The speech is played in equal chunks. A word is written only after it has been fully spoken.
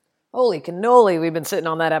Holy cannoli, we've been sitting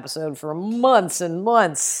on that episode for months and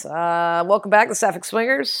months. Welcome back to Sapphic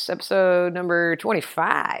Swingers, episode number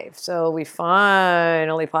 25. So we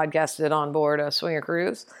finally podcasted on board a swinger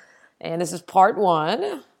cruise. And this is part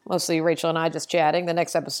one, mostly Rachel and I just chatting. The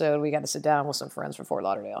next episode, we got to sit down with some friends from Fort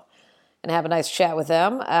Lauderdale and have a nice chat with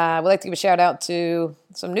them. We'd like to give a shout out to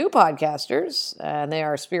some new podcasters, and they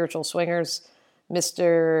are spiritual swingers,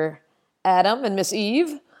 Mr. Adam and Miss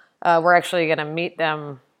Eve. We're actually going to meet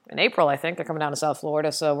them in April, I think. They're coming down to South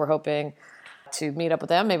Florida, so we're hoping to meet up with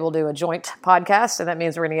them. Maybe we'll do a joint podcast, and that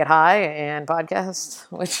means we're going to get high and podcast,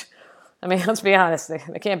 which, I mean, let's be honest,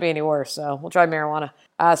 it can't be any worse, so we'll try marijuana.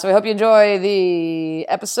 So we hope you enjoy the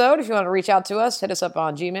episode. If you want to reach out to us, hit us up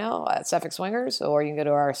on Gmail at Sapphic Swingers, or you can go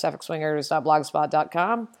to our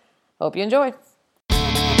sapphicswingers.blogspot.com. Hope you enjoy.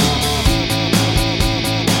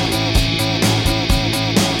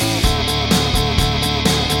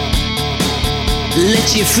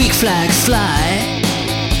 Let your freak flag fly.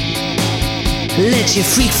 Let your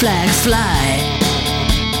freak flag fly.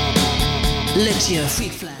 Let your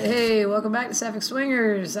freak flag. Hey, welcome back to Sapphic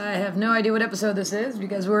Swingers. I have no idea what episode this is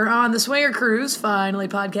because we're on the swinger cruise, finally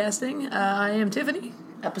podcasting. I am Tiffany.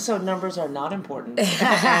 Episode numbers are not important. And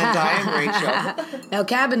I am Rachel. Now,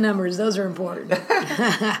 cabin numbers, those are important.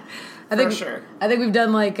 For sure. I think we've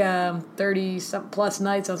done like 30 plus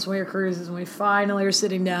nights on swinger cruises, and we finally are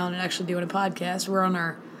sitting down and actually doing a podcast. We're on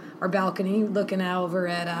our balcony looking out over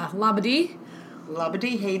at Labadee.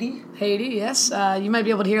 Labadee, Haiti. Haiti, yes. You might be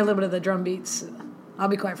able to hear a little bit of the drum beats. I'll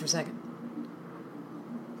be quiet for a second.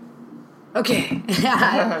 Okay.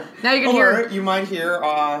 Now you can hear. Or you might hear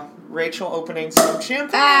Rachel opening some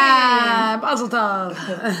champagne. Mazel tov.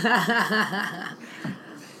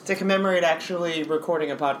 To commemorate actually recording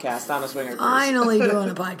a podcast on a swinger cruise. Finally doing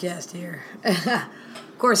a podcast here.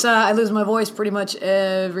 Of course, I lose my voice pretty much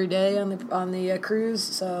every day on the cruise,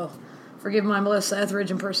 so forgive my Melissa Etheridge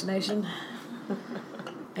impersonation.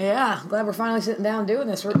 Yeah, glad we're finally sitting down doing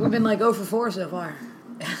this. We've been like 0 for 4 so far.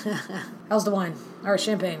 How's the wine? Or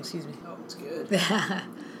champagne, excuse me. Oh, it's good.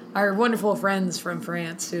 Our wonderful friends from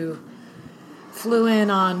France who flew in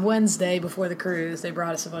on Wednesday before the cruise. They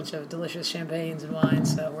brought us a bunch of delicious champagnes and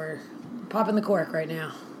wines, so we're popping the cork right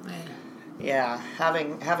now. Yeah,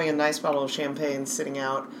 having a nice bottle of champagne sitting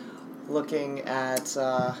out, looking at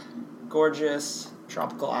gorgeous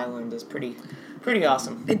tropical island is pretty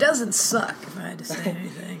awesome. It doesn't suck, if I had to say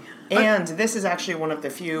anything. And this is actually one of the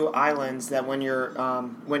few islands that when you're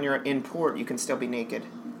in port, you can still be naked.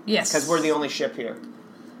 Yes, because we're the only ship here.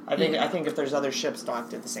 I think if there's other ships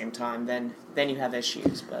docked at the same time, then you have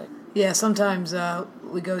issues. But yeah, sometimes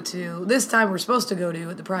we go to. This time we're supposed to go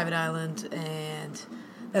to the private island, and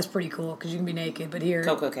that's pretty cool because you can be naked. But here,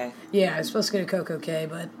 Coco Cay. Yeah, I was supposed to go to Coco Cay,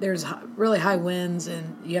 but there's really high winds,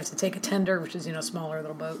 and you have to take a tender, which is a smaller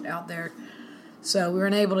little boat out there. So we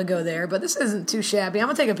weren't able to go there, but this isn't too shabby. I'm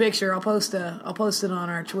gonna take a picture. I'll post it on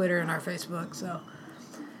our Twitter and our Facebook. So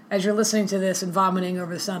as you're listening to this and vomiting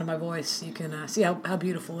over the sound of my voice, you can see how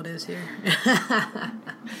beautiful it is here.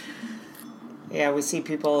 Yeah, we see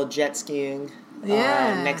people jet skiing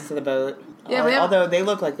next to the boat. Yeah, although they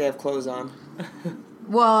look like they have clothes on.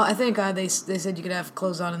 Well, I think they said you could have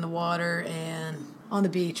clothes on in the water and on the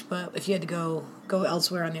beach, but if you had to go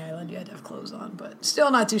elsewhere on the island, you had to have clothes on. But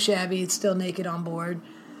still not too shabby. It's still naked on board.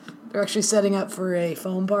 They're actually setting up for a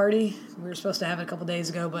foam party. We were supposed to have it a couple days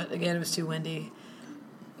ago, but again, it was too windy.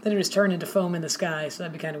 Then it just turned into foam in the sky, so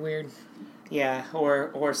that'd be kind of weird. Yeah,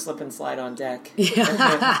 or slip and slide on deck.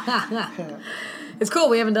 Yeah. It's cool.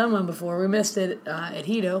 We haven't done one before. We missed it at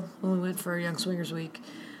Hito when we went for Young Swingers Week.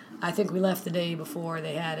 I think we left the day before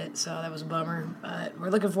they had it, so that was a bummer. But we're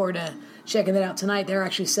looking forward to checking that out tonight. They're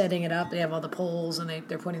actually setting it up. They have all the poles, and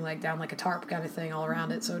they're putting down like a tarp kind of thing all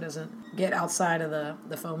around it so it doesn't get outside of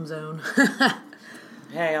the foam zone.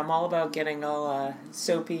 Hey, I'm all about getting all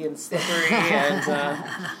soapy and slippery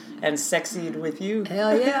and sexied with you.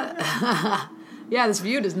 Hell yeah. Yeah, this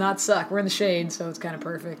view does not suck. We're in the shade, so it's kind of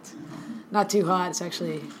perfect. Not too hot. It's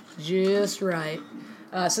actually just right.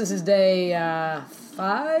 So this is day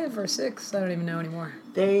 5 or 6. I don't even know anymore.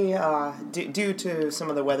 They due to some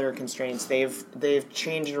of the weather constraints, they've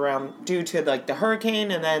changed around due to the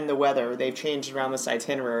hurricane and then the weather. They've changed around this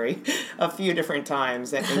itinerary a few different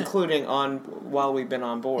times, including while we've been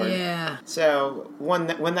on board. Yeah. So when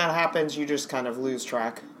that happens, you just kind of lose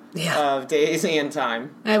track of days and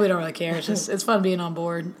time. We don't really care. It's fun being on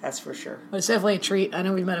board. That's for sure. But it's definitely a treat. I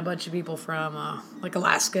know we've met a bunch of people from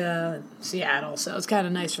Alaska and Seattle, so it's kind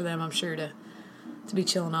of nice for them, I'm sure, to be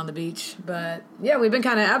chilling on the beach. But yeah, we've been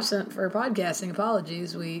kind of absent for podcasting.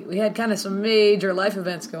 Apologies. We had kind of some major life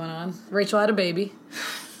events going on. Rachel had a baby.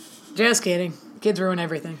 Just kidding. Kids ruin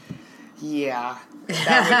everything. Yeah,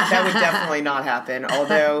 that would definitely not happen.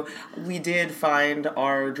 Although we did find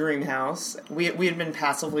our dream house. We had been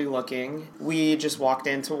passively looking. We just walked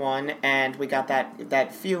into one, and we got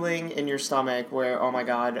that feeling in your stomach where, oh my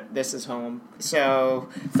god, this is home. So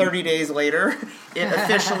 30 days later, it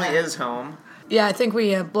officially is home. Yeah, I think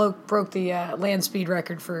we broke the land speed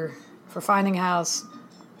record for finding a house,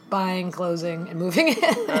 buying, closing, and moving in.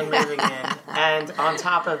 And on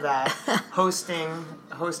top of that, hosting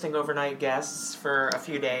overnight guests for a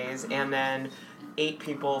few days, and then 8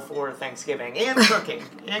 people for Thanksgiving, and cooking.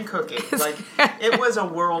 Like, it was a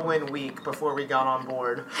whirlwind week before we got on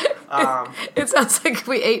board. It sounds like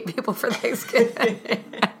we 8 people for Thanksgiving.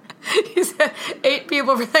 You said 8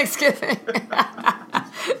 people for Thanksgiving.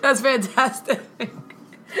 That's fantastic.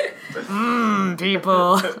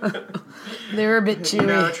 People. They were a bit chewy. You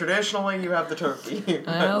know, traditionally you have the turkey.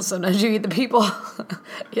 Well, sometimes you eat the people.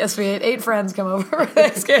 Yes, we had 8 friends come over for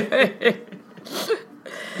Thanksgiving.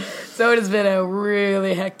 So it has been a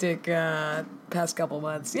really hectic past couple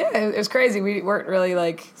months. Yeah, it was crazy. We weren't really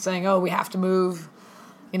like saying, oh, we have to move.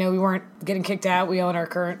 You know, we weren't getting kicked out. We own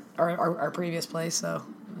our previous place, so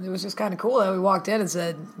it was just kind of cool that we walked in and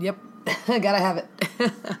said, yep, gotta have it.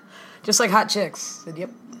 Just like hot chicks. Said, yep,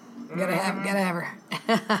 gotta have her.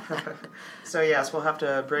 So yes, we'll have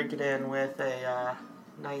to break it in with a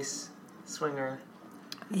nice swinger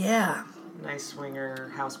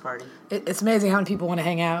house party. It's amazing how many people want to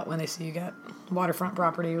hang out when they see you got waterfront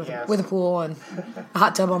property with a pool and a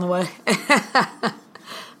hot tub on the way.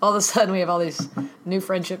 All of a sudden we have all these new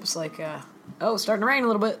friendships like, it's starting to rain a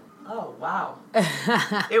little bit. Oh, wow.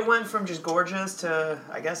 It went from just gorgeous to,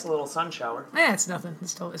 I guess, a little sun shower. Yeah, it's nothing.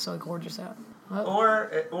 It's still gorgeous out.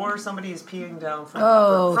 Oh. Or somebody's peeing down from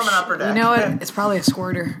an upper deck. You know what? It's probably a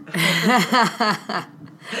squirter.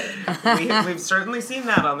 We've certainly seen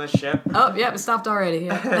that on this ship. Oh, yeah, it stopped already.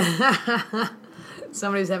 Yeah.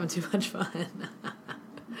 Somebody's having too much fun.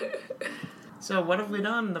 So what have we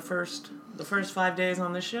done the first 5 days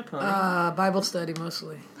on this ship, honey? Bible study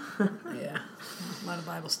mostly. Yeah. A lot of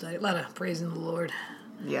Bible study. A lot of praising the Lord.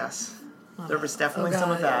 Yes. There was definitely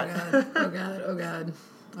some of that.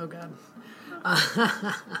 Oh, God.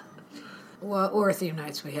 Well, or theme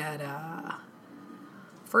nights we had.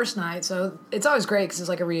 First night, so it's always great because it's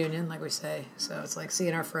like a reunion, like we say. So it's like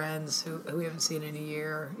seeing our friends who we haven't seen in a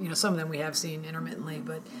year. You know, some of them we have seen intermittently,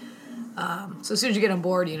 but so as soon as you get on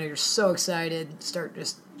board, you know, you're so excited. Start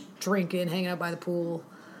just drinking, hanging out by the pool.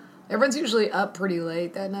 Everyone's usually up pretty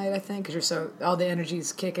late that night, I think, because all the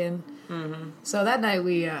energy's kicking. Mm-hmm. So that night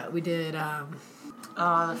we did.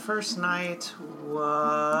 The first night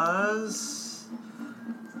was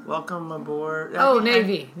welcome aboard.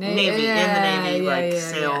 Navy. Navy yeah, in the Navy,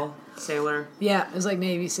 yeah, sailor. Yeah, it was like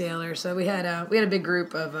Navy sailor. So we had a big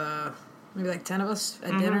group of maybe like 10 of us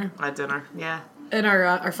at dinner. At dinner, yeah. And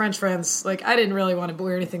our French friends, like I didn't really want to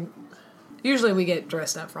wear anything. Usually we get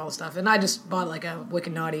dressed up for all the stuff, and I just bought like a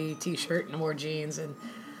Wicked Naughty t-shirt and wore jeans, and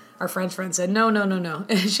our French friend said, no.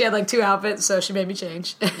 She had like 2 outfits, so she made me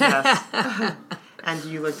change. Yes. And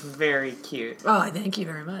you looked very cute. Oh, thank you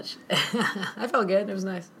very much. I felt good. It was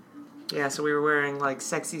nice. Yeah, so we were wearing like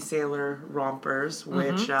sexy sailor rompers,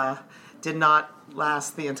 which did not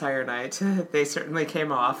last the entire night. They certainly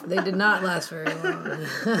came off. They did not last very long.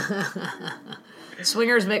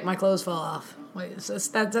 Swingers make my clothes fall off. Wait,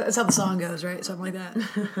 that's how the song goes, right? Something like that.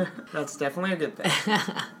 That's definitely a good thing.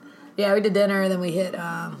 Yeah, we did dinner, and then we hit.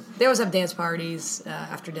 They always have dance parties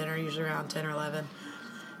after dinner, usually around 10 or 11.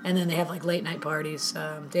 And then they have like late night parties,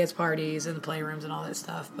 dance parties in the playrooms and all that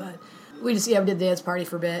stuff. But we did the dance party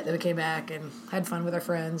for a bit. Then we came back and had fun with our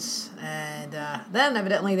friends. And then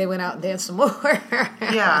evidently they went out and danced some more.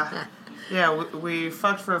 Yeah, we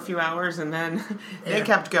fucked for a few hours, and then they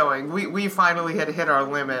kept going. We finally had hit our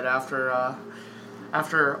limit after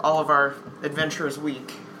all of our adventurous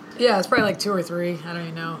week. Yeah, it's probably like 2 or 3. I don't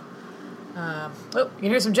even know. You can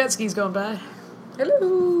hear some jet skis going by.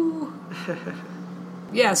 Hello.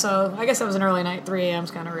 Yeah, so I guess that was an early night. 3 a.m.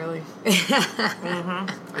 is kind of early.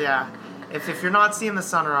 Yeah. If you're not seeing the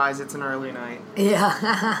sunrise, it's an early night.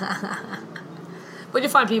 Yeah. But you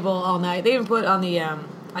find people all night. They even put on the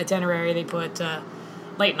itinerary, they put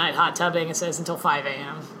late night hot tubbing. It says until 5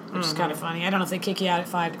 a.m., which is kind of funny. I don't know if they kick you out at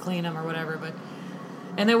 5 to clean them or whatever, but...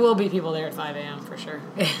 And there will be people there at 5 a.m. for sure.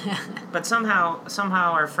 But somehow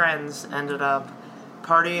our friends ended up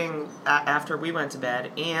partying after we went to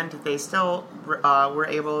bed, and they still were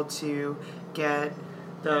able to get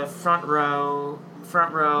the front row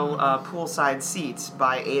poolside seats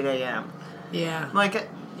by 8 a.m. Yeah. Like,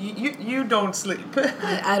 you don't sleep.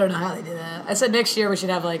 I don't know how they do that. I said next year we should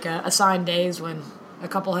have like assigned days when a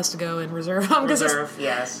couple has to go and reserve them. Reserve,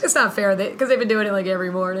 yes. It's not fair because they've been doing it like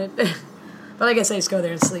every morning. But I guess I just go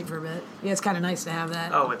there and sleep for a bit. Yeah, it's kind of nice to have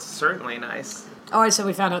that. Oh, it's certainly nice. Oh, so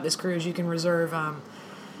we found out this cruise you can reserve.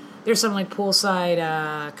 There's some like poolside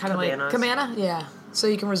kind of like cabana. Yeah, so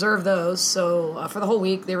you can reserve those. So for the whole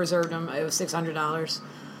week they reserved them. It was $600,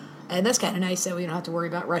 and that's kind of nice that we don't have to worry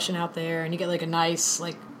about rushing out there, and you get like a nice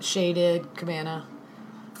like shaded cabana.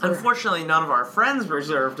 Unfortunately, none of our friends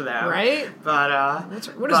reserved them. Right? But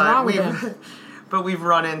what is wrong with them? But we've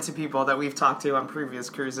run into people that we've talked to on previous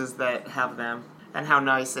cruises that have them, and how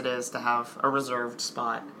nice it is to have a reserved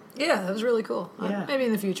spot. Yeah, that was really cool. Yeah. Maybe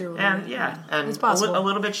in the future. And it's possible. A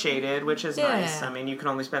little bit shaded, which is nice. I mean, you can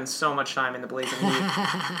only spend so much time in the blazing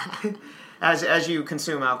heat as you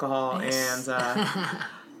consume alcohol, Yes. and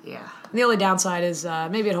yeah. The only downside is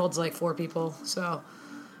maybe it holds like 4 people, so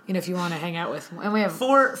if you want to hang out with, and we have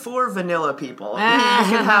four vanilla people.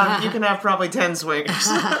 You can have probably 10 swingers.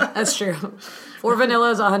 That's true. 4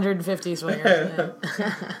 vanillas, 150 swingers.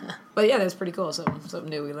 Yeah. But yeah, that's pretty cool. Something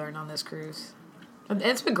new we learned on this cruise. And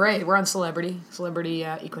it's been great. We're on Celebrity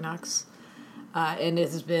Equinox. And it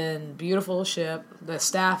has been beautiful ship. The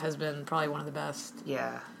staff has been probably one of the best.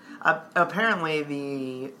 Yeah. Apparently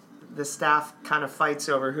the staff kind of fights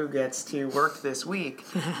over who gets to work this week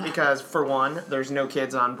because, for one, there's no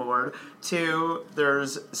kids on board. 2,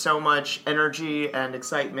 there's so much energy and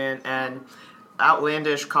excitement and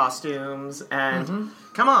outlandish costumes and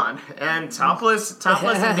come on, and topless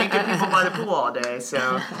and naked people by the pool all day.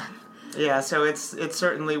 So yeah, so it's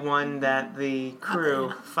certainly one that the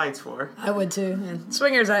crew fights for. I would too. And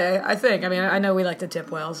swingers, I think. I mean, I know we like to tip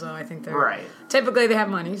well, so I think they're right. Typically, they have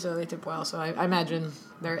money, so they tip well. So I imagine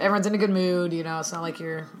everyone's in a good mood. It's not like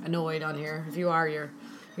you're annoyed on here. If you are, you're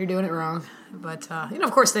doing it wrong. But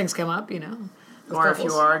of course, things come up. Or couples. If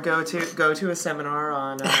you are, go to a seminar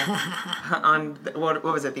on what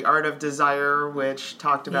was it? The Art of Desire, which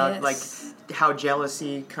talked about like how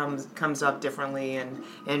jealousy comes up differently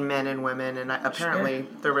in men and women. And apparently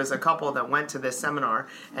there was a couple that went to this seminar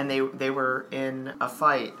and they were in a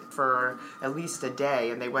fight for at least a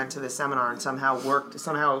day, and they went to the seminar and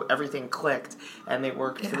somehow everything clicked and they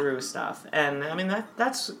worked through stuff. And I mean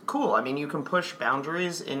that's cool. I mean, you can push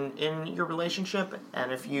boundaries in your relationship,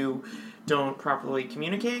 and if you don't properly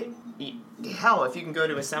communicate, hell, if you can go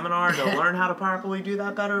to a seminar to learn how to properly do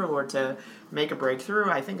that better or to make a breakthrough,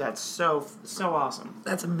 I think that's so awesome.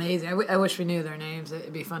 That's amazing. I wish we knew their names.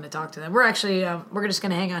 It'd be fun to talk to them. We're actually we're just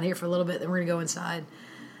going to hang out here for a little bit, then we're going to go inside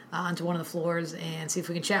onto one of the floors and see if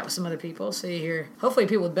we can chat with some other people. So you hear, hopefully,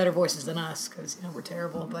 people with better voices than us, because we're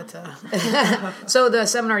terrible. But so the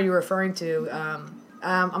seminar you were referring to,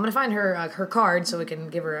 I'm going to find her card so we can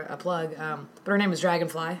give her a plug. But her name is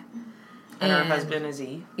Dragonfly. And her husband is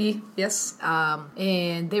E. E, yes.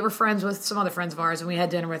 And they were friends with some other friends of ours, and we had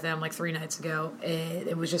dinner with them like 3 nights ago. And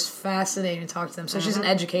it was just fascinating to talk to them. So she's an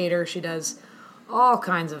educator. She does all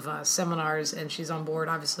kinds of seminars, and she's on board,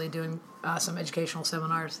 obviously, doing some educational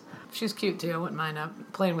seminars. She's cute, too. I wouldn't mind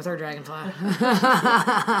playing with her Dragonfly.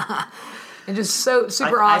 And just so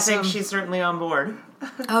super awesome. I think she's certainly on board.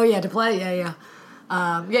 Oh, yeah, to play? Yeah.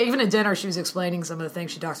 Even at dinner, she was explaining some of the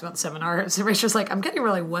things she talks about in the seminar. So Rachel's like, I'm getting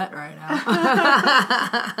really wet right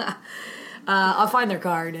now. I'll find their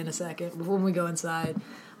card in a second when we go inside.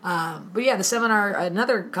 But yeah, the seminar,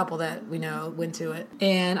 another couple that we know went to it.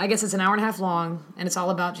 And I guess it's an hour and a half long, and it's all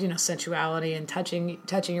about, sensuality and touching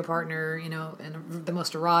your partner, in the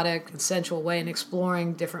most erotic and sensual way, and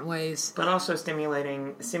exploring different ways. But also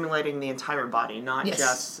stimulating the entire body, not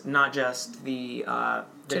just the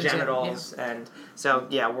genitals, and so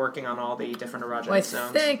working on all the different erogenous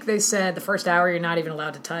zones. I think they said the first hour you're not even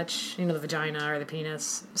allowed to touch, the vagina or the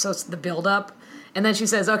penis. So it's the build-up. And then she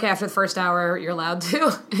says, okay, after the first hour, you're allowed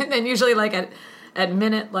to. And then usually, like, at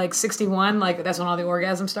minute, 61, that's when all the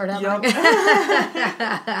orgasms start happening.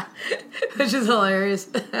 Yep. Which is hilarious.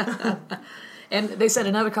 And they said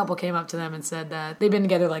another couple came up to them and said that they've been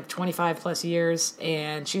together, 25 plus years,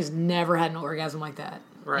 and she's never had an orgasm like that.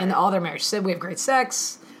 Right. In all their marriage. She said, we have great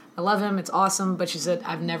sex. I love him. It's awesome. But she said,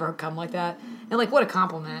 I've never come like that. And, what a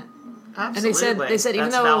compliment. Absolutely. And they said even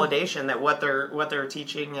that's though validation that what they're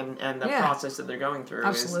teaching and the process that they're going through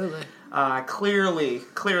is clearly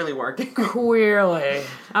working. Clearly,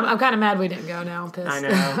 I'm kind of mad we didn't go now. I'm pissed. I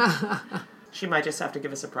know. She might just have to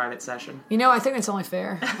give us a private session. I think that's only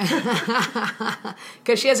fair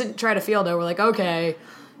because she hasn't tried a field dough. We're like, okay,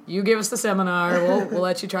 you give us the seminar, we'll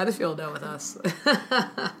let you try the field dough with us.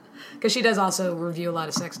 Because she does also review a lot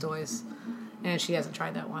of sex toys, and she hasn't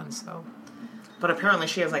tried that one, so. But apparently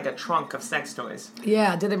she has a trunk of sex toys.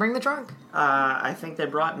 Yeah, did they bring the trunk? I think they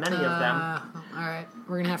brought many of them. All right.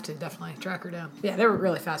 We're going to have to definitely track her down. Yeah, they were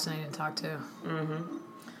really fascinating to talk to.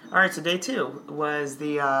 All right, so day 2 was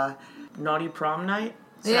the naughty prom night.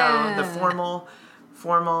 So Yeah. the formal,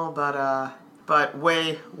 but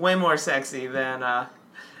way more sexy than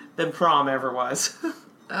prom ever was.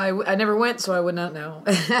 I never went, so I would not know.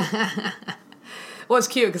 Well, it's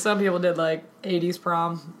cute because some people did like 80s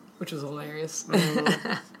prom, which was hilarious.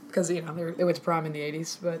 Because, they went to prom in the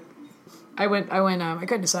 80s. But I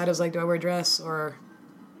couldn't decide. I was like, do I wear a dress or...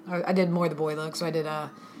 I did more the boy look, so I did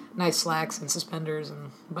nice slacks and suspenders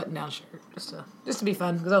and button-down shirt just to be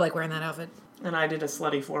fun because I like wearing that outfit. And I did a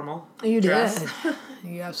slutty formal You dress. did.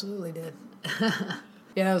 You absolutely did.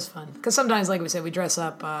 Yeah, that was fun. Because sometimes, like we said, we dress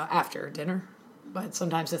up after dinner, but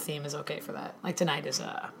sometimes the theme is okay for that. Like tonight is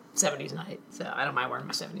 70s night, so I don't mind wearing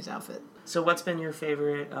my 70s outfit. So what's been your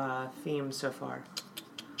favorite theme so far?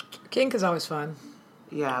 Kink is always fun.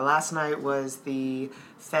 Yeah, last night was the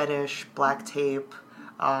fetish, black tape,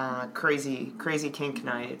 crazy kink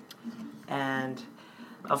night. And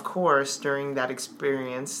of course, during that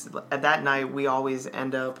experience, at that night, we always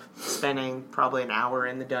end up spending probably an hour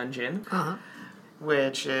in the dungeon,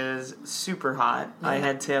 which is super hot. I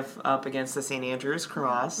had Tiff up against the St. Andrew's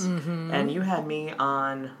Cross, and you had me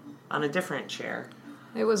on a different chair.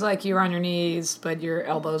 It was like you were on your knees, but your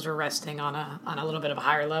elbows were resting on a little bit of a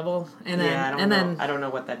higher level, and then I don't know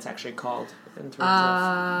what that's actually called in terms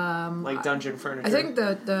of like dungeon furniture. I think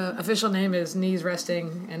the official name is knees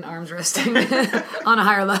resting and arms resting on a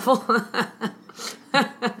higher level.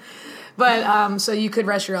 But so you could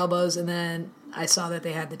rest your elbows, and then I saw that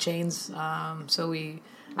they had the chains. So I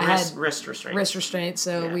had wrist restraints. Wrist restraints.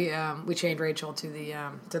 So Yeah. we chained Rachel to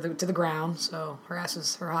the ground. So her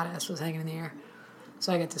hot ass was hanging in the air.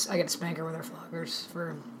 So I get to spank her with her floggers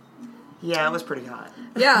for. Yeah, it was pretty hot.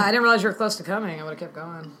 Yeah, I didn't realize you were close to coming. I would have kept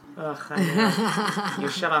going. Ugh, I know. You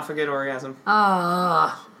shut off a good orgasm.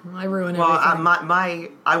 I ruined everything. Well,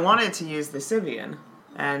 I wanted to use the Sibian,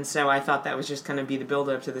 and so I thought that was just going to be the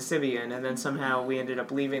build-up to the Sibian, and then somehow we ended up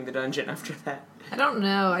leaving the dungeon after that. I don't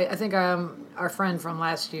know. I think our friend from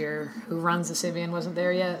last year who runs the Sibian wasn't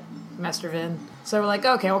there yet, Master Vin. So we're like,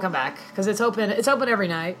 okay, we'll come back because it's open. It's open every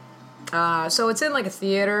night. So it's in like a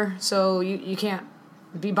theater, so you can't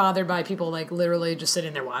be bothered by people like literally just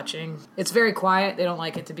sitting there watching. It's very quiet. They don't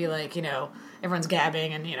like it to be like, everyone's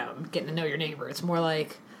gabbing and, getting to know your neighbor. It's more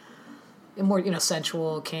like a more,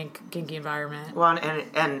 sensual, kinky environment. Well,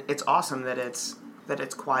 and it's awesome that it's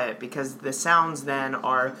quiet because the sounds then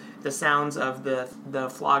are the sounds of the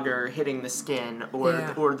flogger hitting the skin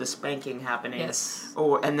or the spanking happening. Yes.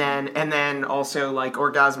 And then also like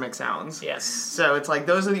orgasmic sounds. Yes. So it's like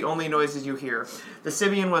those are the only noises you hear. The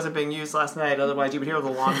Sibian wasn't being used last night, otherwise you would hear the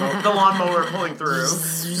lawnmower pulling through.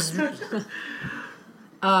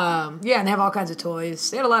 Yeah, and they have all kinds of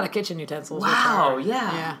toys. They had a lot of kitchen utensils. Wow, which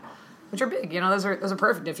yeah. Which are big. Those are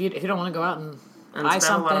perfect if you don't want to go out and buy spend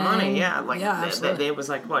something. a lot of money, yeah. absolutely. It was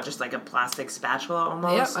like what, just like a plastic spatula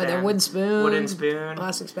almost. Yep, their wooden spoon.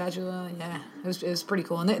 Plastic spatula. Yeah, it was pretty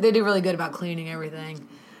cool, and they do really good about cleaning everything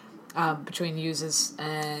between uses,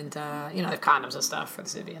 and they have condoms and stuff for the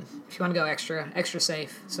Sibian if you want to go extra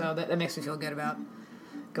safe. So that makes me feel good about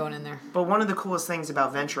going in there. But one of the coolest things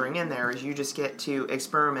about venturing in there is you just get to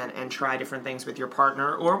experiment and try different things with your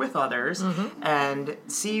partner or with others, and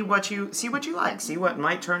see what you like, see what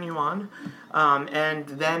might turn you on, and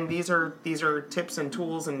then these are tips and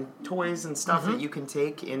tools and toys and stuff that you can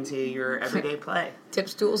take into your everyday play.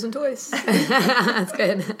 Tips, tools, and toys. That's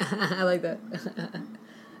good. I like that.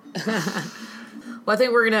 Well, I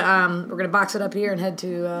think we're gonna box it up here and head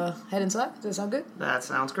inside. Does that sound good? That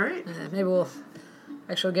sounds great. Maybe we'll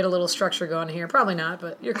actually get a little structure going here. Probably not,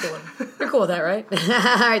 but you're cool. You're cool with that, right?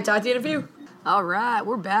 All right, talk to you in a few. All right,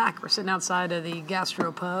 we're back. We're sitting outside of the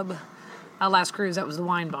Gastro Pub. Last cruise, that was the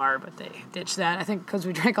wine bar, but they ditched that. I think because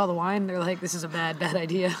we drank all the wine, they're like, this is a bad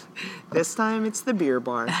idea. This time it's the beer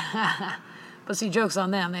bar. But see, joke's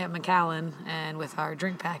on them. They have Macallan, and with our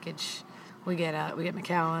drink package, we get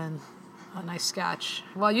Macallan, a nice scotch.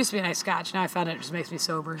 Well, it used to be a nice scotch. Now I found it just makes me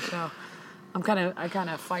sober. So I'm kind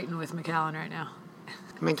of fighting with Macallan right now.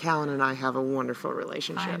 Macallan and I have a wonderful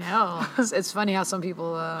relationship. I know. It's funny how some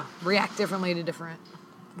people react differently to different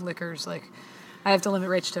liquors. Like, I have to limit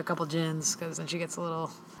Rach to a couple gins because then she gets a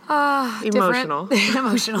little emotional.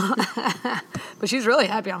 Emotional. But she's really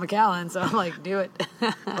happy on Macallan, so I'm like, do it.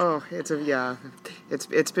 Oh,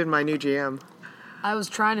 it's been my new jam. I was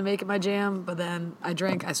trying to make it my jam, but then I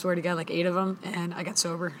drank, I swear to God, like 8 of them, and I got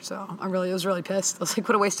sober. So I was really pissed. I was like,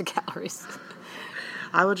 what a waste of calories.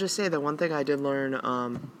 I would just say that one thing I did learn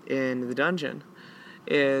in the dungeon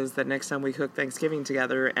is that next time we cook Thanksgiving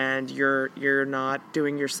together and you're not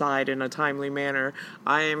doing your side in a timely manner,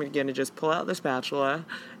 I am going to just pull out the spatula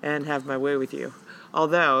and have my way with you.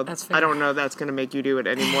 Although, That's fair. I don't know that's going to make you do it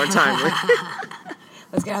any more timely.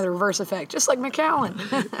 Let's get out the reverse effect, just like McAllen.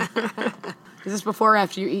 Is this before or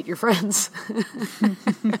after you eat your friends?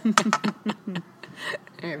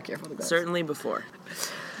 Be careful with that. Certainly before.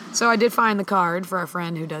 So I did find the card for our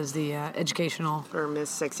friend who does the educational. For Miss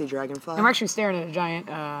Sexy Dragonfly. I'm actually staring at a giant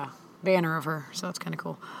banner of her, so that's kind of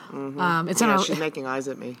cool. It's in Yeah, our. she's making eyes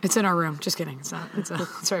at me. It's in our room. Just kidding. It's not.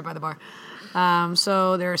 It's right by the bar.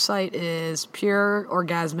 So their site is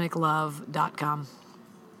pureorgasmiclove.com.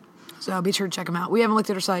 So be sure to check them out. We haven't looked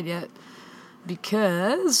at her site yet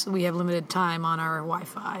because we have limited time on our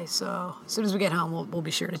Wi-Fi. So as soon as we get home, we'll be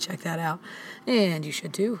sure to check that out. And you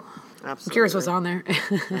should too. Absolutely. I'm curious what's on there.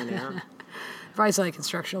 I know. Probably some like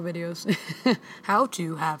instructional videos. How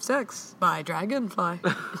to have sex by Dragonfly.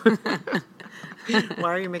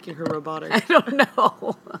 Why are you making her robotic? I don't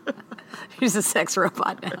know. She's a sex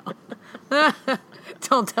robot now.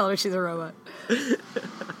 Don't tell her she's a robot.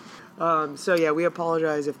 So yeah, we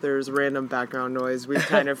apologize if there's random background noise. We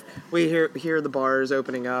hear the bars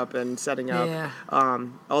opening up and setting up. Yeah.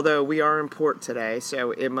 Although we are in port today,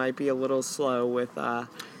 so it might be a little slow with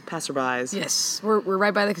passerbys. Yes, we're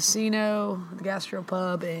right by the casino, the gastro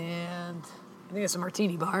pub, and I think it's a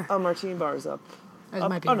martini bar. Oh, Martini Bar's up. It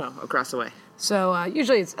might be. Oh no, across the way. So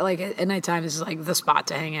usually it's like at nighttime. This is like the spot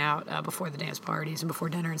to hang out before the dance parties and before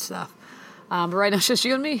dinner and stuff. But right now it's just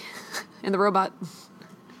you and me and the robot,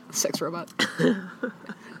 sex robot.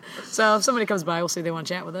 So if somebody comes by, we'll see if they want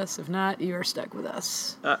to chat with us. If not, you are stuck with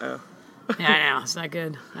us. Uh-oh. Yeah, I know. It's not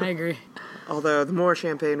good. I agree. Although the more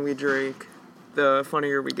champagne we drink, the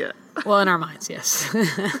funnier we get. Well, in our minds, yes.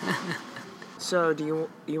 So do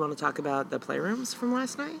you want to talk about the playrooms from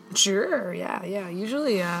last night? Sure. Yeah.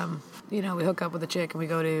 Usually, we hook up with a chick and we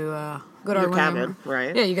go to our Your room. cabin,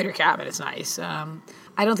 right? Yeah, you go to your cabin. It's nice.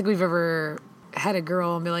 I don't think we've ever had a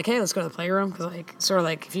girl and be like, "Hey, let's go to the playroom," because sort of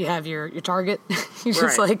like if you have your target, you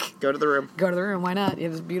just Right. like Go to the room. go to the room. Why not? You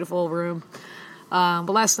have this beautiful room. But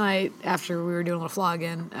last night, after we were doing a little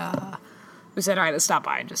flogging, we said, "All right, let's stop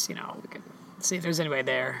by and just we could see if there's anybody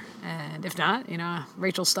there." And if not,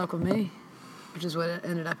 Rachel's stuck with me, which is what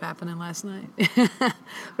ended up happening last night. But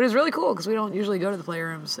it was really cool because we don't usually go to the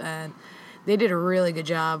playrooms, and they did a really good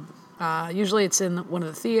job. Usually it's in one of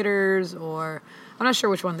the theaters, or I'm not sure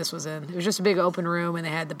which one this was in. It was just a big open room, and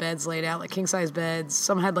they had the beds laid out, like king-size beds.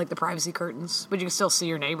 Some had like the privacy curtains, but you can still see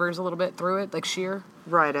your neighbors a little bit through it, like sheer.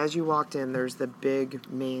 Right, as you walked in, there's the big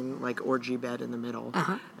main orgy bed in the middle,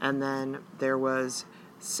 and then there was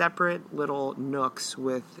separate little nooks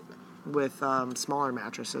with smaller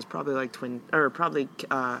mattresses, probably like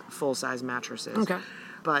full size mattresses. Okay.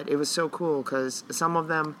 But it was so cool because some of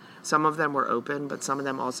them were open, but some of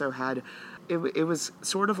them also had. It was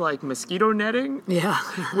sort of like mosquito netting. Yeah.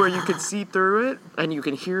 Where you could see through it and you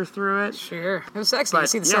can hear through it. Sure. It was sexy. You But,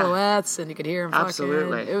 see the yeah. silhouettes, and you could hear them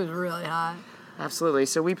Absolutely. fucking. It was really hot. Absolutely.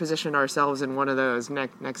 So we positioned ourselves in one of those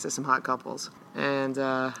next to some hot couples, and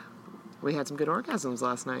we had some good orgasms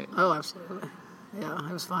last night. Oh, absolutely. Yeah,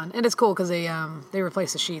 it was fun, and it's cool because they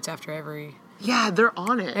replace the sheets after every Yeah, they're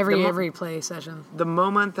on it. every play session. The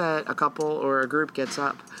moment that a couple or a group gets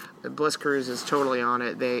up, Bliss Cruise is totally on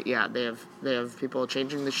it. They have people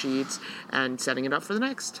changing the sheets and setting it up for the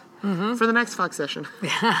next fuck session.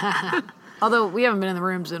 Although we haven't been in the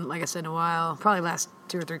rooms in, like I said, in a while. Probably last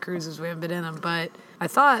 2 or 3 cruises we haven't been in them. But I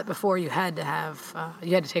thought before you had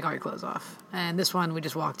to take all your clothes off. And this one we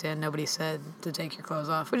just walked in. Nobody said to take your clothes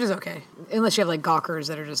off, which is okay, unless you have like gawkers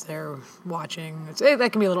that are just there watching.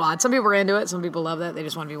 That can be a little odd. Some people are into it. Some people love that. They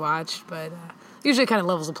just want to be watched. But usually it kind of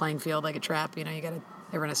levels the playing field like a trap.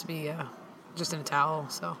 Everyone has to be just in a towel.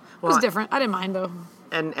 So it was different. I didn't mind though.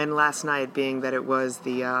 And last night, being that it was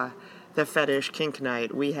the fetish kink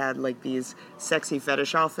night, we had like these sexy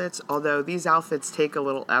fetish outfits. Although these outfits take a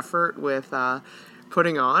little effort with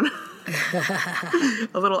putting on,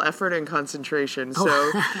 a little effort and concentration.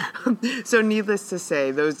 So, so needless to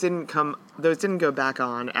say, those didn't go back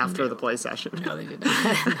on after the play session. No, they did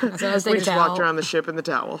not. So I was We taking just a walked towel, around the ship in the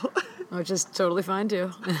towel. which is totally fine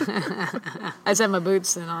too. I just had my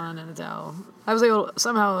boots on and a towel. I was able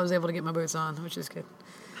to get my boots on, which is good.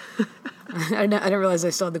 I didn't realize I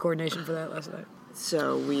still had the coordination for that last night.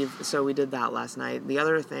 So we did that last night. The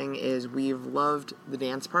other thing is we've loved the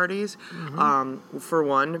dance parties. For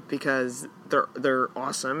one, because they're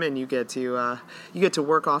awesome, and you get to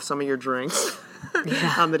work off some of your drinks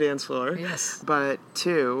on the dance floor. Yes. But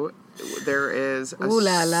two, there is a Ooh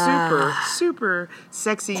la la. super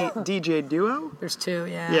sexy DJ duo. There's two,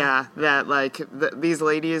 yeah. Yeah, that like these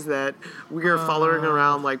ladies that we are following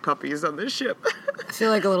around like puppies on this ship. I feel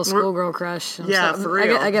like a little schoolgirl crush. Yeah, for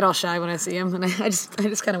real. I get all shy when I see him, and I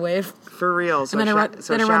just kind of wave. For real. So, then I run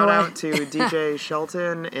shout away. out to DJ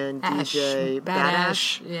Shelton and DJ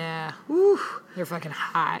Badash. Yeah. Woo. They're fucking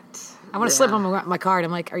hot. I want to slip on my card.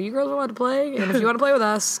 I'm like, are you girls allowed to play? And if you want to play with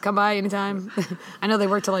us, come by anytime. I know they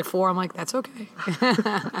work till like 4. I'm like, that's okay.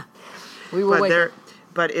 We will wait.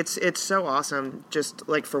 But it's so awesome, just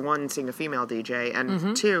like for one, seeing a female DJ,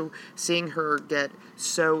 and two, seeing her get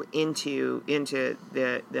so into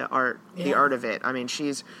the art of it. I mean,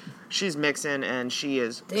 she's mixing and she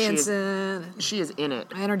is dancing. She is in it.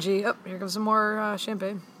 Energy. Oh, here comes some more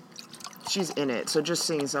champagne. She's in it. So just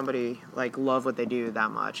seeing somebody like love what they do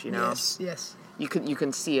that much, you know. Yes. You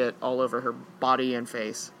can see it all over her body and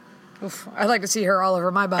face. Oof, I'd like to see her all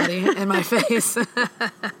over my body and my face.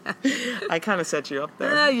 I kind of set you up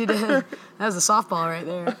there. Yeah, you did. That was a softball right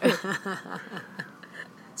there.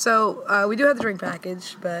 So we do have the drink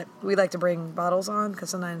package, but we like to bring bottles on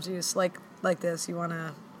because sometimes you just like this. You want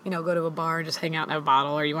to go to a bar and just hang out and have a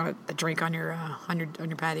bottle, or you want a drink on your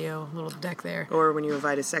patio, little deck there. Or when you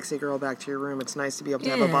invite a sexy girl back to your room, it's nice to be able to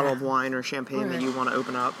have a bottle of wine or champagne that you want to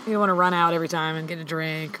open up. You don't want to run out every time and get a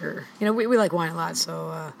drink, or we like wine a lot,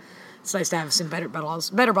 so it's nice to have some better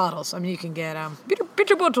bottles. I mean, you can get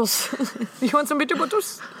bitter bottles. You want some bitter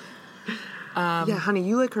bottles? Yeah, honey,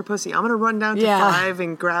 you like her pussy. I'm gonna run down to 5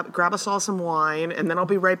 and grab us all some wine, and then I'll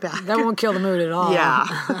be right back. That won't kill the mood at all. Yeah.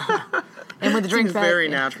 And with the drink package, very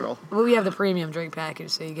natural. Well, we have the premium drink package,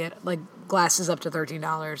 so you get like glasses up to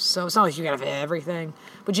 $13. So it's not like you gotta have everything,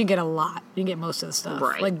 but you can get a lot. You can get most of the stuff,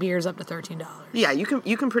 right? Like beers up to $13. Yeah, you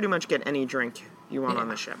can pretty much get any drink you want on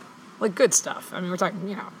the ship. Like good stuff. I mean, we're talking,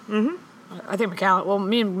 Mm-hmm. I think Macallan. Well,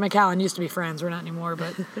 me and Macallan used to be friends. We're not anymore,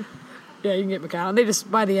 but. Yeah, you can get Macallan. They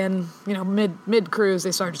just, by the end, mid cruise,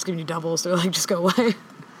 they start just giving you doubles. They're like, just go away.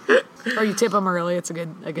 Or you tip them early. It's a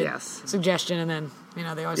good suggestion. And then,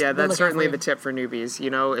 they always that's certainly the tip for newbies.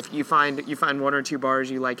 If you find 1 or 2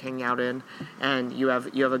 bars you like hanging out in, and you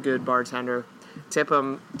have a good bartender, tip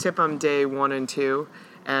them day 1 and 2,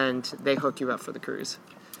 and they hook you up for the cruise.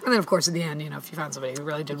 And then, of course, at the end, if you found somebody who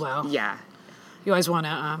really did well. Yeah. You always want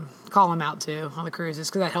to call them out too on the cruises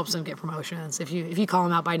because that helps them get promotions. If you call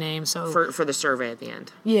them out by name, so for the survey at the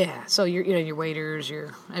end. Yeah, so your waiters,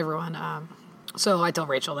 your everyone. So I tell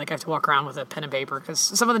Rachel I have to walk around with a pen and paper because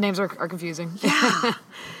some of the names are confusing. Yeah,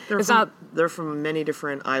 they're from many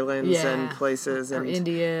different islands and places, or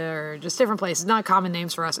India or just different places. Not common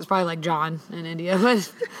names for us. It's probably like John in India, but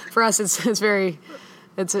for us it's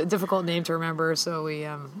a difficult name to remember. So we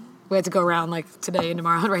have to go around like today and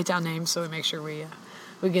tomorrow and write down names so we make sure we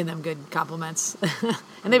give them good compliments.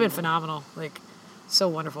 And they've been phenomenal, like so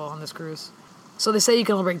wonderful on this cruise. So they say you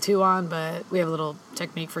can only bring 2 on, but we have a little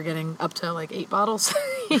technique for getting up to like 8 bottles.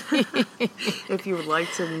 If you would like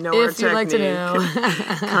to know our technique,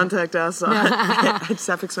 contact us at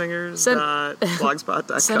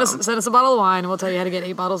sapphicswingers.blogspot.com. Send us a bottle of wine and we'll tell you how to get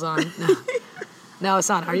 8 bottles on. No, it's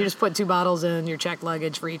not hard. You just put 2 bottles in your checked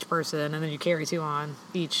luggage for each person, and then you carry 2 on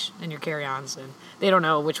each in your carry-ons, and they don't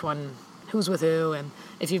know who's with who, and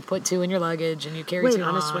if you put 2 in your luggage and you carry 2 on. Wait,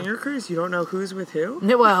 on a swinger cruise, you don't know who's with who?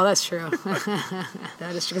 Well, that's true.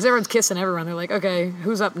 That is true, because everyone's kissing everyone. They're like, okay,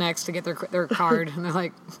 who's up next to get their card? And they're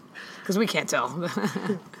like, because we can't tell.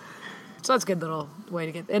 So that's a good little way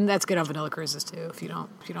to get, and that's good on vanilla cruises too, if you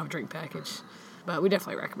don't have a drink package. But we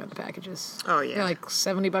definitely recommend the packages. Oh, yeah. They're like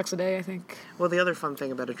 $70 a day, I think. Well, the other fun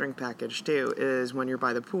thing about a drink package, too, is when you're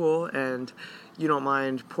by the pool and you don't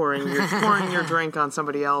mind pouring your drink on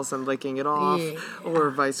somebody else and licking it off, or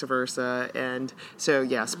vice versa. And so,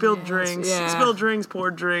 spilled drinks,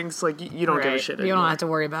 poured drinks, like, you don't give a shit anymore. You don't have to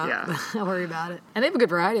worry about it. And they have a good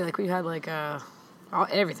variety. Like, we had, like,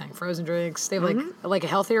 everything. Frozen drinks. They have, like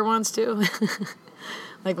healthier ones, too.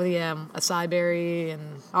 Like with the acai berry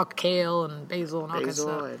and kale and basil and all kinds of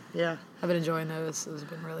stuff. Yeah. I've been enjoying those. Those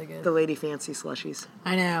have been really good. The lady fancy slushies.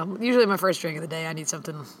 I know. Usually my first drink of the day, I need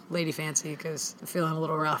something lady fancy because I'm feeling a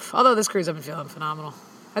little rough. Although this cruise I've been feeling phenomenal.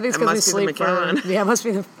 I think it's because we sleep for... Yeah, it must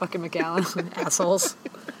be the fucking Macallan assholes.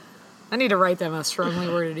 I need to write them a strongly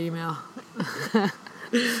worded email.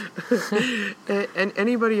 And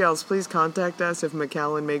anybody else, please contact us if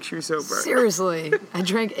Macallan makes you sober. Seriously, I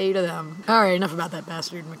drank 8 of them. All right, enough about that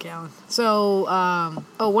bastard Macallan. So,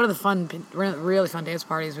 one of the really fun dance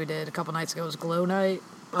parties we did a couple nights ago was Glow Night.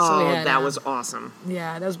 That was awesome.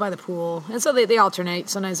 Yeah, that was by the pool. And so they alternate.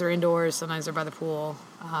 Sometimes they're indoors, sometimes they're by the pool.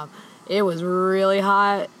 It was really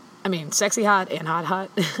hot. I mean, sexy hot and hot.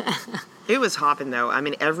 It was hopping though. I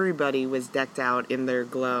mean, everybody was decked out in their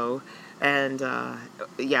glow, and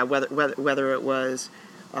whether it was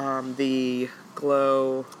the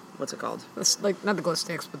glow. What's it called? It's like not the glow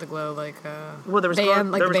sticks, but the glow Well, there was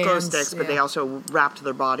band, there was glow bands, sticks, but they also wrapped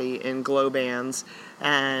their body in glow bands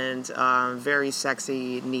and very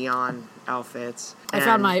sexy neon outfits. I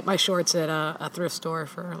found my shorts at a thrift store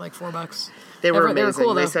for like $4. They were amazing. They were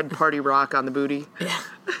cool, They though. said "Party Rock" on the booty. Yeah.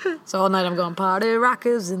 So all night I'm going party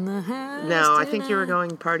rockers in the house. No, I think you were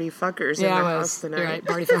going "Party Fuckers" in the I house was. tonight. You're right,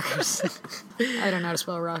 party fuckers. I don't know how to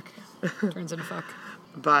spell rock. Turns into fuck.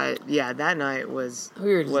 But yeah, that night was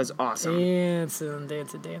We were just awesome. dancing. Yeah.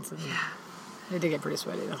 It did get pretty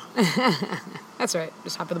sweaty though. That's right.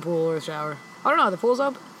 Just hop in the pool or the shower. I don't know. Are the pools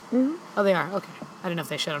open? Mm-hmm. Oh, they are. Okay. I didn't know if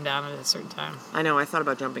they shut them down at a certain time. I know. I thought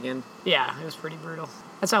about jumping in. Yeah, it was pretty brutal.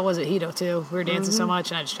 That's how it was at Hito too. We were dancing so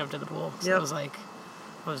much, and I just jumped in the pool. So Yep. it was like,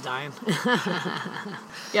 I was dying.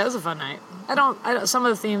 Yeah, it was a fun night. I don't. Some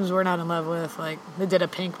of the themes we're not in love with. Like they did a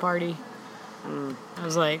pink party. I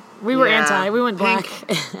was like, we were Yeah, anti. We went black.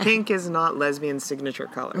 Pink is not lesbian signature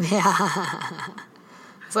color.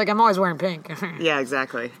 It's like I'm always wearing pink. Yeah,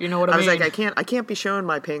 exactly. You know what I was like, mean? I can't be showing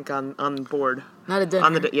my pink on board. Not a dinner.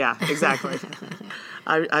 On the yeah, exactly.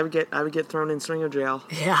 I would get thrown in stringer jail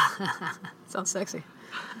Yeah. Sounds sexy.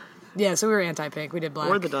 Yeah, so we were anti-pink. We did black.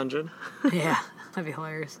 or the dungeon. Yeah, that'd be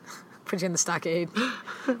hilarious. Put you in the stockade. You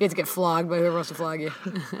have to get flogged by whoever wants to flog you.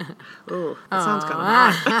 Ooh, that sounds kind of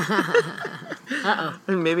hot.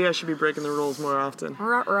 Maybe I should be breaking the rules more often.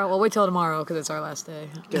 Well, wait till tomorrow because it's our last day.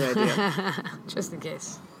 Good idea. Just in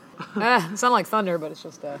case. It sounded like thunder, but it's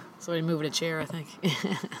just somebody moving a chair, I think.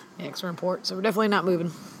 Yeah, because we're in port, so we're definitely not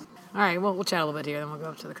moving. All right, well, we'll chat a little bit here, then we'll go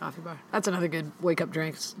up to the coffee bar. That's another good wake-up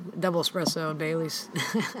drink. Double espresso and Bailey's.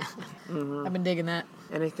 I've been digging that.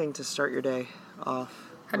 Anything to start your day off.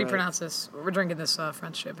 How do you right. pronounce this? We're drinking this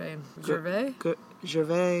French champagne. Gervais?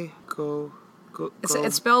 Gervais, go.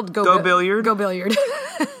 It's spelled Go Billiard? Go Billiard.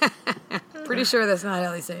 Pretty sure that's not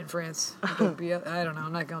how they say it in France. I don't know.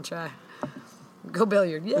 I'm not going to try. Go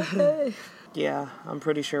Billiard. Yay! Yeah, I'm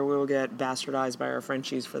pretty sure we'll get bastardized by our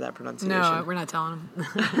Frenchies for that pronunciation. No, we're not telling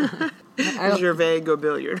them. Gervais, go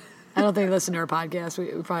billiard. I don't think they listen to our podcast. We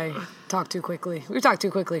probably talk too quickly. We talk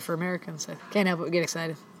too quickly for Americans. So can't help but get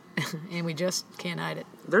excited. And we just can't hide it.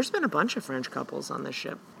 There's been a bunch of French couples on this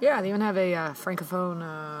ship. Yeah, they even have a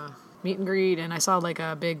francophone meet and greet, and I saw like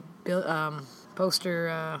a big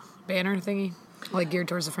poster banner thingy, like geared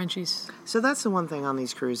towards the Frenchies. So that's the one thing on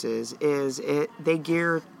these cruises they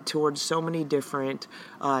gear towards so many different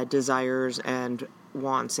desires and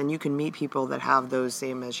wants, and you can meet people that have those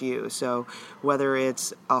same as you. So whether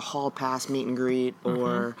it's a hall pass meet and greet,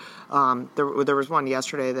 or there was one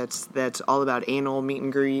yesterday that's all about anal meet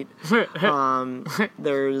and greet. There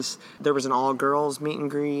was an all girls meet and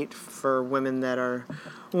greet for women that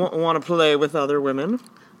want to play with other women.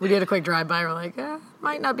 We did a quick drive-by. We're like,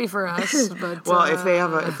 might not be for us, but Well, if they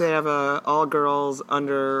have a all girls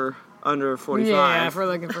under 45. yeah, if we're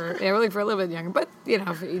looking for we're looking for a little bit younger, but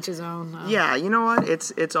for each his own. Yeah, you know what?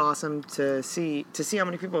 It's awesome to see how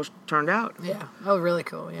many people turned out. Yeah, that was really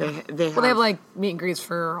cool. Yeah, They they have like meet and greets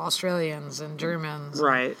for Australians and Germans,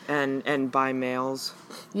 right, and by males.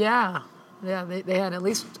 Yeah, they had at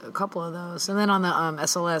least a couple of those, and then on the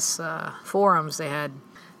SLS forums they had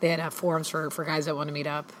forums for guys that want to meet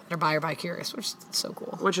up. They're bi or bi-curious, which is so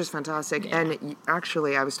cool. Which is fantastic. Yeah. And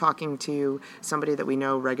actually, I was talking to somebody that we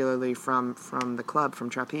know regularly from the club, from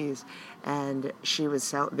Trapeze, and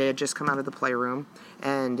they had just come out of the playroom,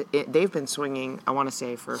 and they've been swinging, I want to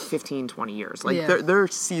say, for 15, 20 years. Like, Yeah. they're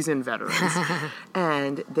seasoned veterans.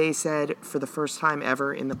 And they said for the first time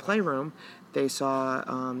ever in the playroom, they saw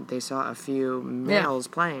a few males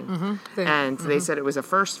playing, and they said it was a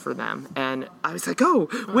first for them. And I was like, "Oh,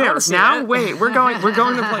 where see now? that. Wait, we're going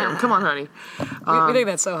to the playroom. Come on, honey." We think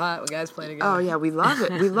that's so hot when guys play together. Oh yeah, we love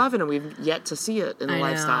it. We love it, and we've yet to see it in the I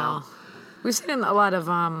lifestyle. know. We've seen a lot of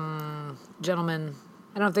gentlemen.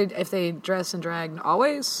 I don't know if they dress and drag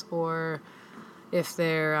always, or if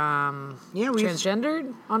they're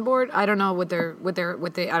transgendered on board. I don't know what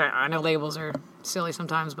they. I know labels are silly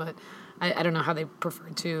sometimes, but I don't know how they prefer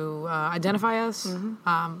to identify us.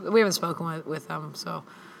 We haven't spoken with them, so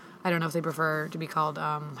I don't know if they prefer to be called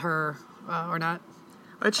her or not.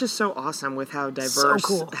 It's just so awesome with how diverse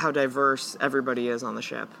cool. everybody is on the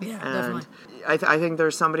ship. Yeah, and definitely. I think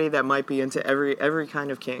there's somebody that might be into every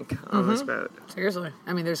kind of kink on this boat. Seriously.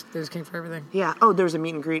 I mean, there's kink for everything. Yeah. Oh, there's a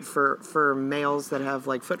meet and greet for males that have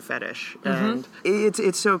like foot fetish, and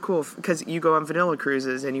it's so cool because you go on vanilla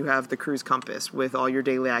cruises and you have the cruise compass with all your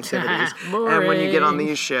daily activities. And when you get on Boring.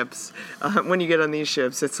 these ships,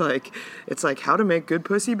 it's like how to make good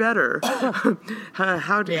pussy better.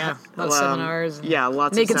 how to Yeah, a lot of seminars and Yeah,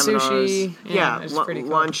 lots naked of seminars. sushi. Yeah, it's pretty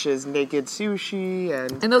cool. Lunch is naked sushi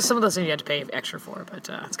and Some of those things you have to pay extra for, but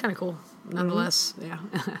it's kind of cool nonetheless. Yeah.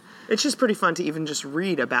 it's just pretty fun to even just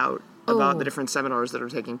read about the different seminars that are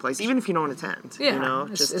taking place, even if you don't attend. Yeah, you know,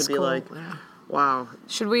 it's- just it's to be cool, like, yeah. wow.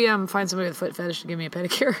 Should we find somebody with foot fetish to give me a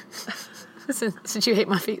pedicure? Since you hate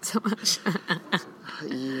my feet so much.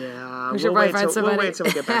 Yeah, We should probably find We'll somebody. wait till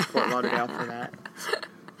we get back to Fort Lauderdale for that.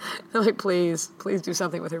 They're like, please do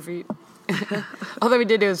something with her feet. Although we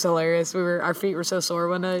did do, it was hilarious. Our feet were so sore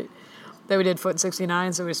one night that we did foot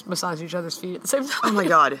 69, so we just massaged each other's feet at the same time. Oh my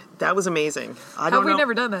god, that was amazing. I Have don't we know.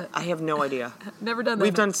 never done that? I have no idea. Never done that.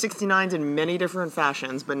 We've done 69s in many different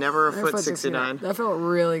fashions, but never a Never foot 69. That felt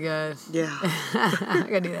really good. Yeah. I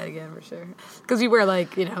gotta do that again for sure. Because you wear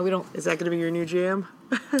we don't. Is that going to be your new jam?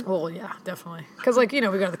 Well, yeah, definitely. Because we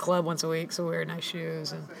go to the club once a week, so we wear nice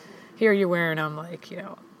shoes, and here you're wearing them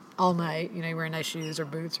all night. You're wearing nice shoes or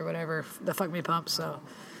boots or whatever, the fuck me pumps. So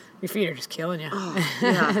your feet are just killing you.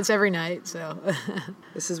 yeah. It's every night. So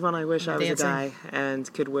This is when I wish I was Dancing. a guy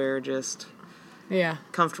and could wear just yeah,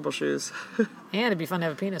 comfortable shoes. and it'd be fun to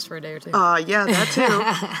have a penis for a day or two. Yeah, that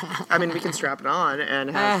too. I mean, we can strap it on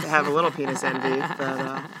and have a little penis envy, but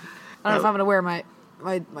I don't know if I'm gonna wear my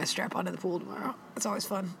strap onto the pool tomorrow. It's always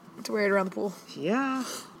fun to wear it around the pool. yeah.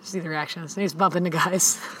 See the reactions. And you just bump into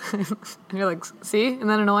guys. And you're like, see? Isn't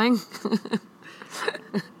that annoying?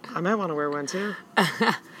 I might want to wear one too.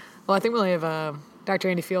 Well, I think we only have Dr.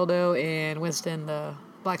 Andy Fieldo and Winston the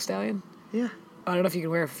Black Stallion. Yeah. I don't know if you can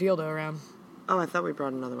wear a Fieldo around. Oh, I thought we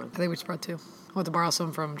brought another one. I think we just brought two. I went to borrow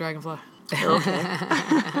some from Dragonfly.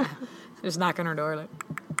 Okay. Just knock on her door like,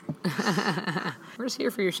 we're just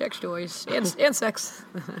here for your sex toys and sex.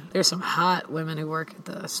 There's some hot women who work at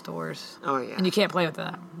the stores. Oh, yeah. And you can't play with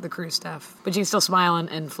the cruise staff. But you can still smile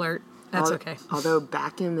and flirt. That's okay. Although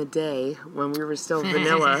back in the day when we were still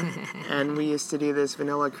vanilla and we used to do this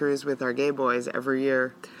vanilla cruise with our gay boys every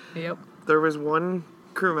year, Yep. there was one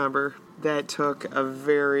crew member that took a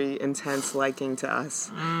very intense liking to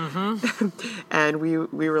us. Mm-hmm. And we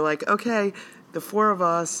were like, okay, the four of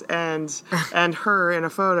us and her in a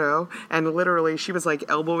photo, and literally she was like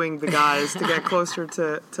elbowing the guys to get closer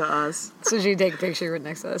to us. So she'd take a picture right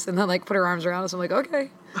next to us and then put her arms around us. I'm like,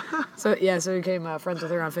 okay. So we became friends with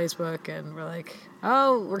her on Facebook, and we're like,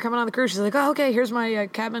 oh, we're coming on the cruise. She's like, oh, okay, here's my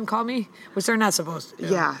cabin, call me, which they're not supposed to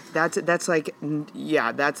do. Yeah, that's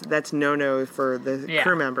no for the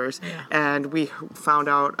crew members. Yeah. And we found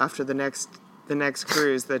out after the next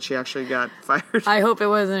cruise that she actually got fired. I hope it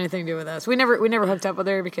wasn't anything to do with us. We never hooked up with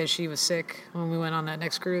her because she was sick when we went on that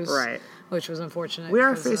next cruise. Right. Which was unfortunate. We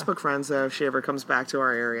are because, Facebook friends though if she ever comes back to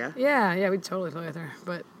our area. Yeah, we'd totally play with her.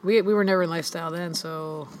 But we were never in lifestyle then,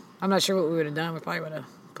 so I'm not sure what we would have done. We probably would have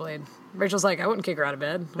played. Rachel's like, I wouldn't kick her out of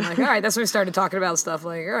bed. I'm like, all right, that's when we started talking about stuff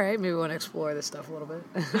like, all right, maybe we want to explore this stuff a little bit.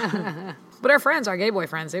 But our friends, our gay boy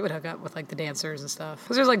friends, they would hook up with the dancers and stuff.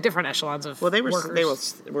 Because there's different echelons of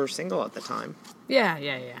workers. They were single at the time. Yeah.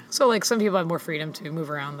 So some people have more freedom to move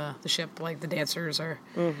around the ship, like the dancers are,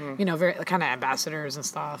 very kind of ambassadors and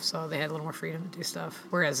stuff. So they had a little more freedom to do stuff.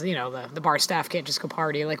 Whereas the bar staff can't just go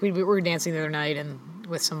party. Like we were dancing the other night and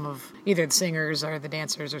with some of either the singers or the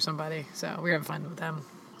dancers or somebody. So we were having fun with them.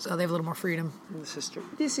 So they have a little more freedom. This is true.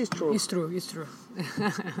 This is true. It's true.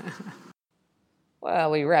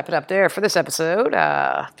 Well, we wrap it up there for this episode.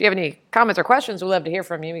 If you have any comments or questions, we'd love to hear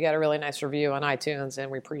from you. We got a really nice review on iTunes,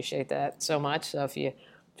 and we appreciate that so much. So if you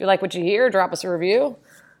like what you hear, drop us a review.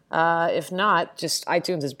 If not, just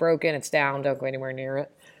iTunes is broken. It's down. Don't go anywhere near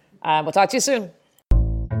it. We'll talk to you soon.